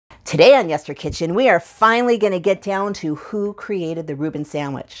Today on Yester Kitchen, we are finally going to get down to who created the Reuben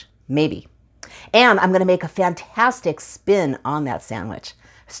sandwich. Maybe. And I'm going to make a fantastic spin on that sandwich,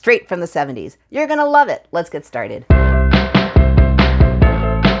 straight from the 70s. You're going to love it. Let's get started.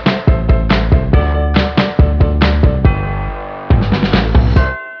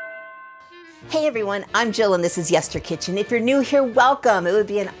 Hey everyone, I'm Jill and this is Yester Kitchen. If you're new here, welcome. It would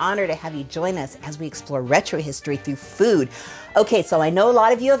be an honor to have you join us as we explore retro history through food. Okay, so I know a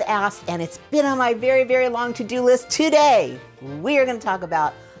lot of you have asked, and it's been on my very, very long to-do list. Today, we are going to talk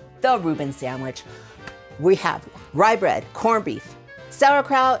about the Reuben sandwich. We have rye bread, corned beef,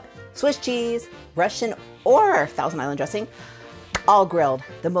 sauerkraut, Swiss cheese, Russian or Thousand Island dressing, all grilled.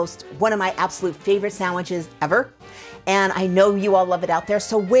 One of my absolute favorite sandwiches ever. And I know you all love it out there.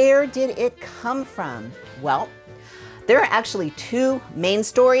 So where did it come from? Well, there are actually two main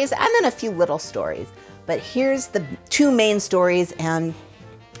stories and then a few little stories. But here's the two main stories, and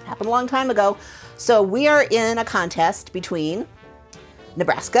it happened a long time ago. So we are in a contest between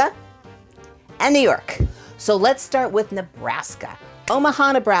Nebraska and New York. So let's start with Nebraska.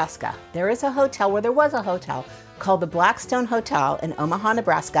 Omaha, Nebraska. There was a hotel called the Blackstone Hotel in Omaha,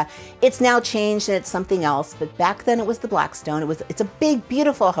 Nebraska. It's now changed and it's something else, but back then it was the Blackstone. It's a big,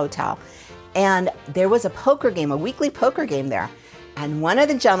 beautiful hotel. And there was a poker game, a weekly poker game there. And one of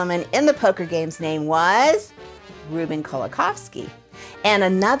the gentlemen in the poker game's name was Reuben Kolakovsky. And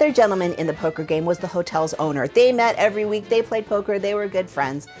another gentleman in the poker game was the hotel's owner. They met every week, they played poker, they were good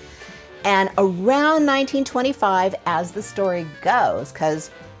friends. And around 1925, as the story goes,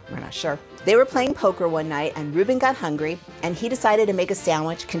 because we're not sure, they were playing poker one night and Reuben got hungry and he decided to make a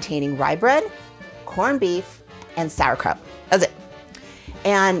sandwich containing rye bread, corned beef, and sauerkraut. That's it.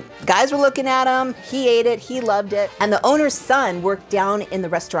 And guys were looking at him, he ate it, he loved it. And the owner's son worked down in the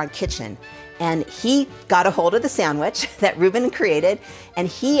restaurant kitchen and he got a hold of the sandwich that Reuben created and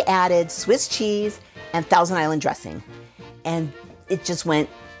he added Swiss cheese and Thousand Island dressing. And it just went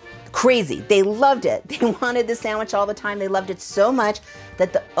crazy. They loved it. They wanted the sandwich all the time. They loved it so much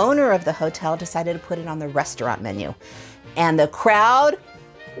that the owner of the hotel decided to put it on the restaurant menu. And the crowd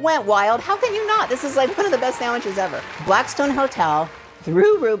went wild. How can you not? This is like one of the best sandwiches ever. Blackstone Hotel,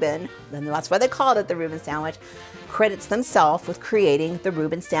 through Reuben, and that's why they called it the Reuben sandwich, credits themselves with creating the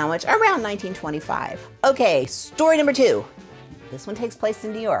Reuben sandwich around 1925. Okay, story number two. This one takes place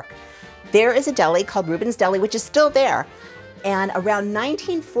in New York. There is a deli called Reuben's Deli, which is still there. And around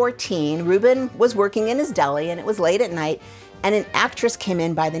 1914, Reuben was working in his deli and it was late at night and an actress came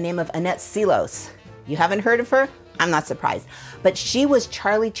in by the name of Annette Selos. You haven't heard of her? I'm not surprised. But she was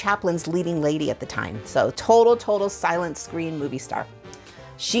Charlie Chaplin's leading lady at the time. So total silent screen movie star.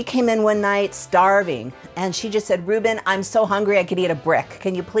 She came in one night starving and she just said, "Reuben, I'm so hungry I could eat a brick.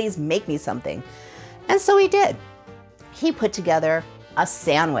 Can you please make me something?" And so he did. He put together a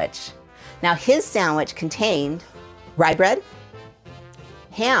sandwich. Now his sandwich contained rye bread,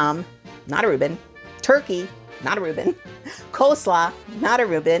 ham, not a Reuben, turkey, not a Reuben, coleslaw, not a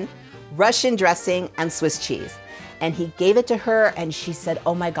Reuben, Russian dressing, and Swiss cheese. And he gave it to her and she said,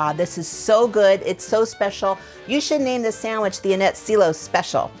 "Oh my God, this is so good. It's so special. You should name this sandwich the Annette Selos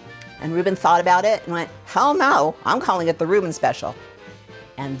Special." And Reuben thought about it and went, "Hell no, I'm calling it the Reuben Special."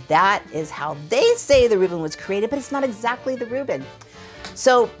 And that is how they say the Reuben was created, but it's not exactly the Reuben.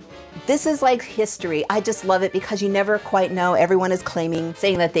 So this is like history. I just love it because you never quite know. Everyone is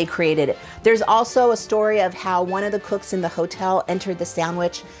saying that they created it. There's also a story of how one of the cooks in the hotel entered the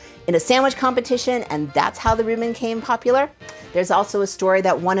sandwich in a sandwich competition, and that's how the Reuben became popular. There's also a story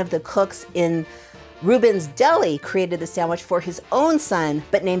that one of the cooks in Reuben's Deli created the sandwich for his own son,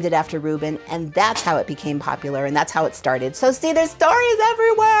 but named it after Reuben, and that's how it became popular, and that's how it started. So see, there's stories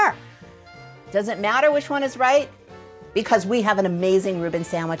everywhere. Doesn't matter which one is right, because we have an amazing Reuben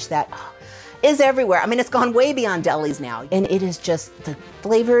sandwich that is everywhere. I mean, it's gone way beyond delis now. And it is just, the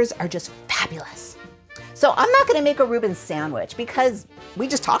flavors are just fabulous. So I'm not gonna make a Reuben sandwich because we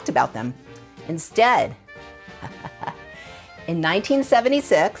just talked about them. Instead, in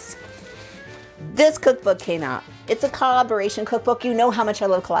 1976, this cookbook came out. It's a collaboration cookbook. You know how much I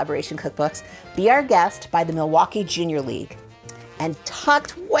love collaboration cookbooks. Be Our Guest by the Milwaukee Junior League. And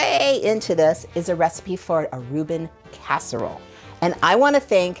tucked way into this is a recipe for a Reuben casserole. And I want to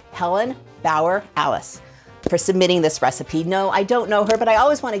thank Helen Bauer Alice for submitting this recipe. No, I don't know her, but I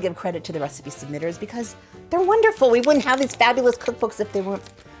always want to give credit to the recipe submitters because they're wonderful. We wouldn't have these fabulous cookbooks if they weren't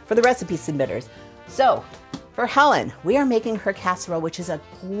for the recipe submitters. So for Helen, we are making her casserole, which is a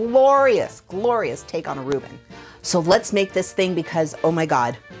glorious, glorious take on a Reuben. So let's make this thing because, oh my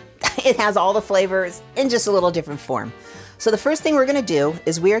God, it has all the flavors in just a little different form. So the first thing we're gonna do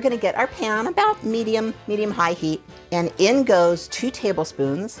is we are gonna get our pan about medium-high heat, and in goes 2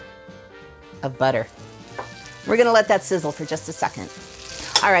 tablespoons of butter. We're gonna let that sizzle for just a second.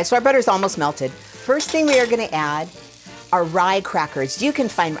 All right, so our butter's almost melted. First thing we are gonna add are rye crackers. You can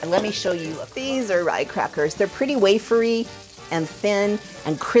find, let me show you, these are rye crackers. They're pretty wafery and thin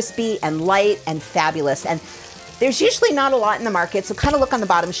and crispy and light and fabulous. And there's usually not a lot in the market, so kind of look on the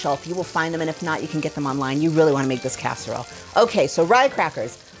bottom shelf. You will find them, and if not, you can get them online. You really want to make this casserole. Okay, so rye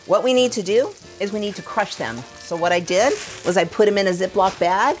crackers. What we need to do is we need to crush them. So what I did was I put them in a Ziploc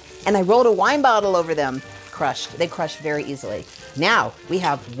bag, and I rolled a wine bottle over them. Crushed. They crush very easily. Now, we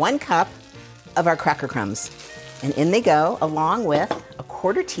have 1 cup of our cracker crumbs. And in they go, along with a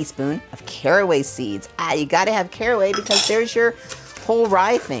 1/4 teaspoon of caraway seeds. You gotta have caraway because there's your whole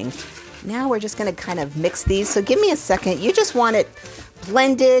rye thing. Now we're just gonna kind of mix these. So give me a second. You just want it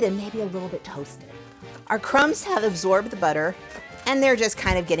blended and maybe a little bit toasted. Our crumbs have absorbed the butter, and they're just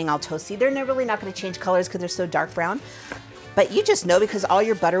kind of getting all toasty. They're really not gonna change colors because they're so dark brown. But you just know because all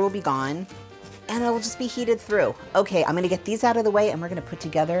your butter will be gone and it'll just be heated through. Okay, I'm gonna get these out of the way and we're gonna put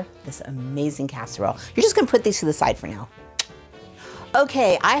together this amazing casserole. You're just gonna put these to the side for now.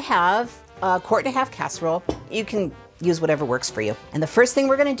 Okay, I have a 1.5 quart casserole. You can use whatever works for you. And the first thing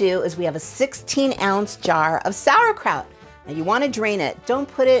we're gonna do is we have a 16-ounce jar of sauerkraut. Now you wanna drain it. Don't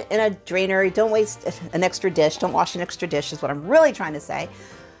put it in a drainer. Don't waste an extra dish. Don't wash an extra dish is what I'm really trying to say.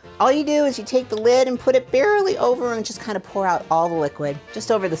 All you do is you take the lid and put it barely over and just kind of pour out all the liquid,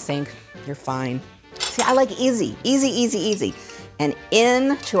 just over the sink. You're fine. See, I like easy, easy, easy, easy. And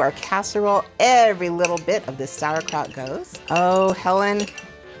into our casserole, every little bit of this sauerkraut goes. Oh, Helen,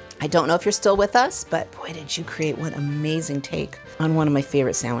 I don't know if you're still with us, but boy, did you create one amazing take on one of my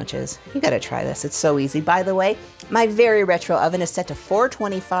favorite sandwiches. You gotta try this, it's so easy. By the way, my very retro oven is set to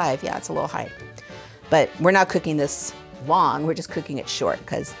 425. Yeah, it's a little high. But we're not cooking this long, we're just cooking it short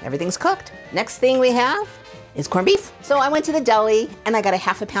because everything's cooked. Next thing we have is corned beef. So I went to the deli and I got a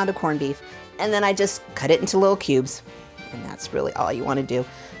 1/2 pound of corned beef, and then I just cut it into little cubes. And that's really all you wanna do.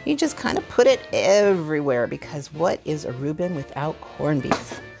 You just kind of put it everywhere because what is a Reuben without corned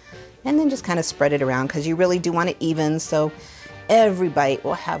beef? And then just kind of spread it around because you really do want it even, so every bite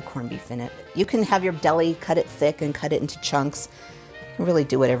will have corned beef in it. You can have your deli cut it thick and cut it into chunks. You can really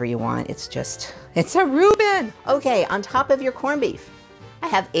do whatever you want. It's a Reuben. Okay, on top of your corned beef, I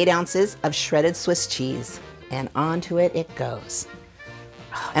have 8 ounces of shredded Swiss cheese, and onto it goes.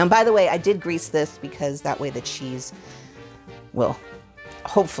 And by the way, I did grease this because that way the cheese will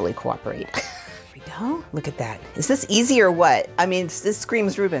hopefully cooperate. Go. Look at that. Is this easy or what? I mean, this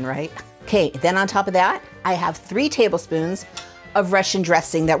screams Reuben, right? Okay, then on top of that, I have 3 tablespoons of Russian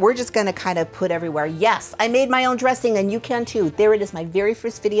dressing that we're just gonna kind of put everywhere. Yes, I made my own dressing and you can too. There it is, my very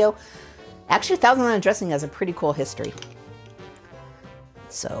first video. Actually, Thousand Island dressing has a pretty cool history.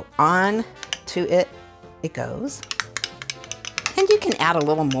 So on to it goes. And you can add a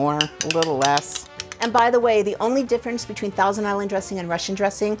little more, a little less. And by the way, the only difference between Thousand Island dressing and Russian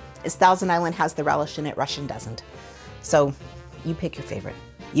dressing is Thousand Island has the relish in it, Russian doesn't. So you pick your favorite.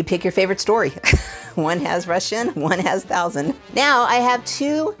 You pick your favorite story. One has Russian, one has Thousand. Now I have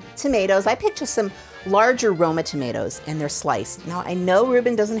 2 tomatoes. I picked just some larger Roma tomatoes and they're sliced. Now I know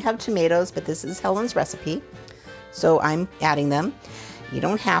Reuben doesn't have tomatoes, but this is Helen's recipe. So I'm adding them. You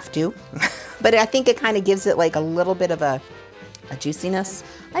don't have to, but I think it kind of gives it like a little bit of a juiciness.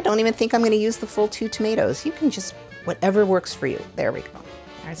 I don't even think I'm gonna use the full 2 tomatoes. You can just, whatever works for you. There we go.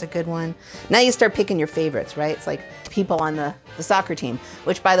 There's a good one. Now you start picking your favorites, right? It's like people on the soccer team,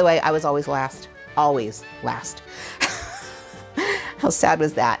 which by the way, I was always last. Always last. How sad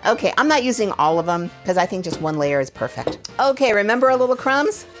was that? Okay, I'm not using all of them because I think just 1 layer is perfect. Okay, remember our little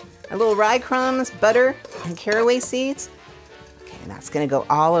crumbs? Our little rye crumbs, butter, and caraway seeds? Okay, and that's gonna go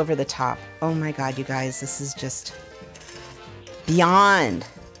all over the top. Oh my God, you guys, this is just beyond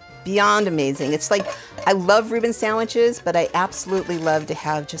amazing. It's like, I love Reuben sandwiches, but I absolutely love to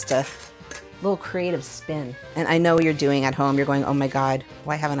have just a little creative spin. And I know you're doing at home, you're going, oh my God,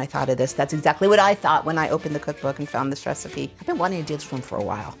 why haven't I thought of this? That's exactly what I thought when I opened the cookbook and found this recipe. I've been wanting to do this one for a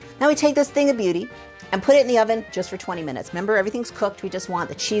while. Now we take this thing of beauty and put it in the oven just for 20 minutes. Remember, everything's cooked. We just want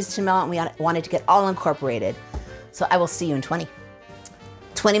the cheese to melt and we want it to get all incorporated. So I will see you in 20.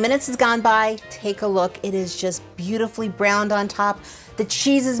 20 minutes has gone by. Take a look. It is just beautifully browned on top. The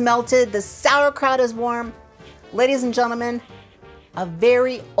cheese is melted. The sauerkraut is warm. Ladies and gentlemen, a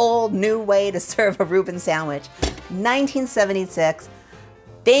very old new way to serve a Reuben sandwich. 1976.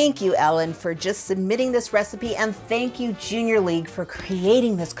 Thank you, Ellen, for just submitting this recipe, and thank you, Junior League, for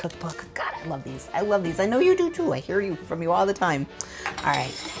creating this cookbook. God, I love these. I love these. I know you do too. I hear you from you all the time. All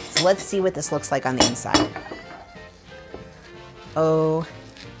right, so let's see what this looks like on the inside. Oh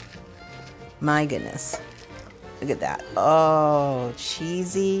my goodness. Look at that. Oh,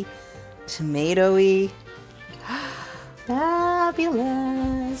 cheesy, tomatoey.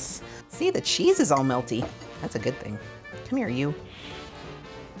 Fabulous. See, the cheese is all melty. That's a good thing. Come here, you.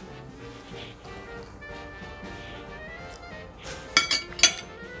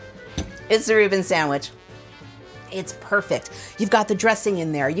 It's the Reuben sandwich. It's perfect. You've got the dressing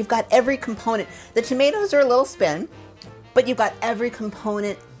in there. You've got every component. The tomatoes are a little spin, but you've got every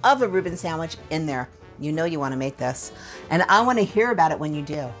component of a Reuben sandwich in there. You know you want to make this, and I want to hear about it when you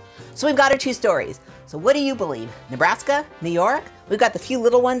do. So we've got our two stories. So what do you believe? Nebraska? New York? We've got the few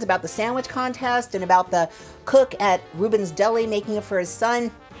little ones about the sandwich contest and about the cook at Reuben's Deli making it for his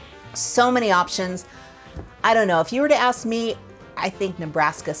son. So many options. I don't know. If you were to ask me, I think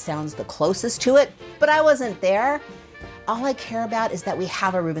Nebraska sounds the closest to it, but I wasn't there. All I care about is that we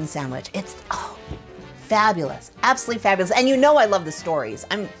have a Reuben sandwich. It's fabulous, absolutely fabulous. And you know I love the stories.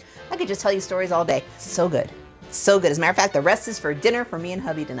 I could just tell you stories all day. So good, so good. As a matter of fact, the rest is for dinner for me and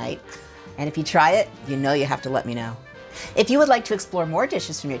hubby tonight. And if you try it, you know you have to let me know. If you would like to explore more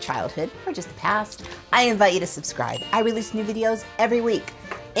dishes from your childhood or just the past, I invite you to subscribe. I release new videos every week.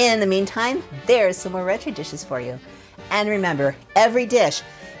 In the meantime, there's some more retro dishes for you. And remember, every dish,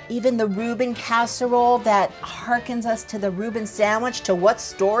 even the Reuben casserole that harkens us to the Reuben sandwich, to what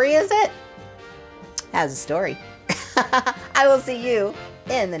story is it? Has a story. I will see you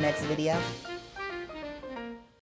in the next video.